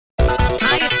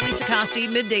Hi, it's Lisa Costi.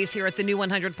 Middays here at the new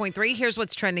 100.3. Here's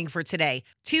what's trending for today,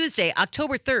 Tuesday,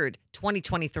 October 3rd,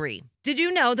 2023. Did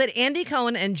you know that Andy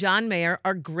Cohen and John Mayer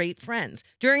are great friends?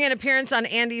 During an appearance on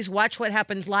Andy's Watch What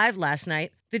Happens Live last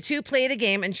night, the two played a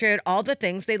game and shared all the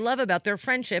things they love about their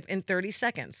friendship in 30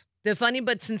 seconds. The funny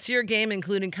but sincere game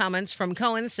included comments from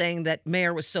Cohen saying that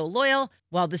Mayer was so loyal,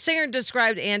 while the singer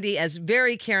described Andy as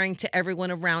very caring to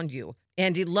everyone around you.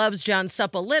 Andy loves John's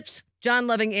supple lips, John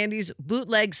loving Andy's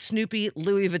bootleg Snoopy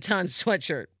Louis Vuitton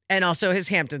sweatshirt, and also his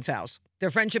Hamptons house. Their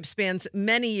friendship spans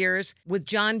many years, with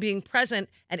John being present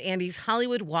at Andy's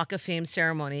Hollywood Walk of Fame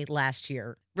ceremony last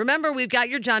year. Remember, we've got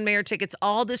your John Mayer tickets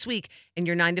all this week in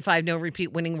your 9 to 5 no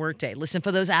repeat winning workday. Listen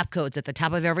for those app codes at the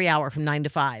top of every hour from 9 to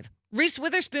 5. Reese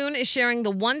Witherspoon is sharing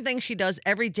the one thing she does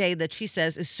every day that she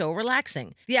says is so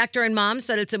relaxing. The actor and mom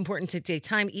said it's important to take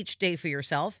time each day for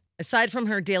yourself. Aside from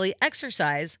her daily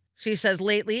exercise, she says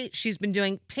lately she's been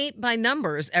doing paint by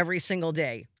numbers every single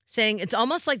day, saying it's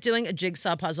almost like doing a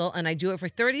jigsaw puzzle, and I do it for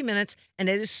 30 minutes, and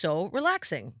it is so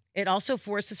relaxing. It also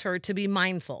forces her to be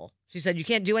mindful. She said you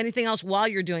can't do anything else while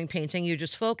you're doing painting. You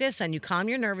just focus and you calm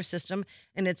your nervous system,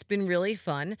 and it's been really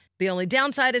fun. The only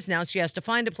downside is now she has to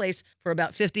find a place for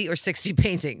about 50 or 60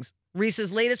 paintings.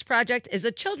 Reese's latest project is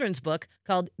a children's book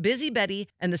called Busy Betty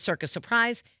and the Circus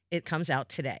Surprise. It comes out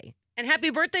today. And happy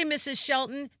birthday, Mrs.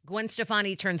 Shelton. Gwen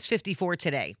Stefani turns 54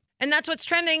 today. And that's what's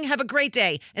trending. Have a great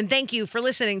day. And thank you for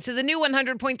listening to the new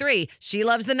 100.3. She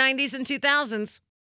loves the 90s and 2000s.